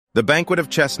The Banquet of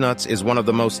Chestnuts is one of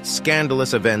the most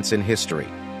scandalous events in history.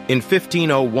 In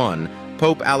 1501,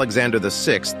 Pope Alexander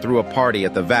VI threw a party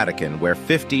at the Vatican where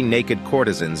 50 naked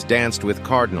courtesans danced with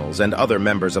cardinals and other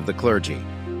members of the clergy.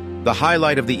 The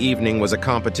highlight of the evening was a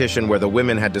competition where the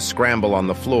women had to scramble on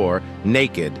the floor,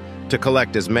 naked, to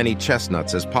collect as many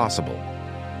chestnuts as possible.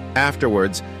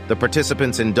 Afterwards, the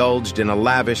participants indulged in a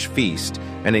lavish feast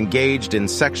and engaged in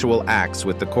sexual acts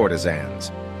with the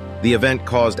courtesans. The event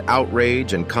caused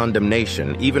outrage and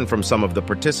condemnation even from some of the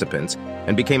participants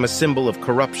and became a symbol of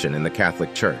corruption in the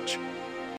Catholic Church.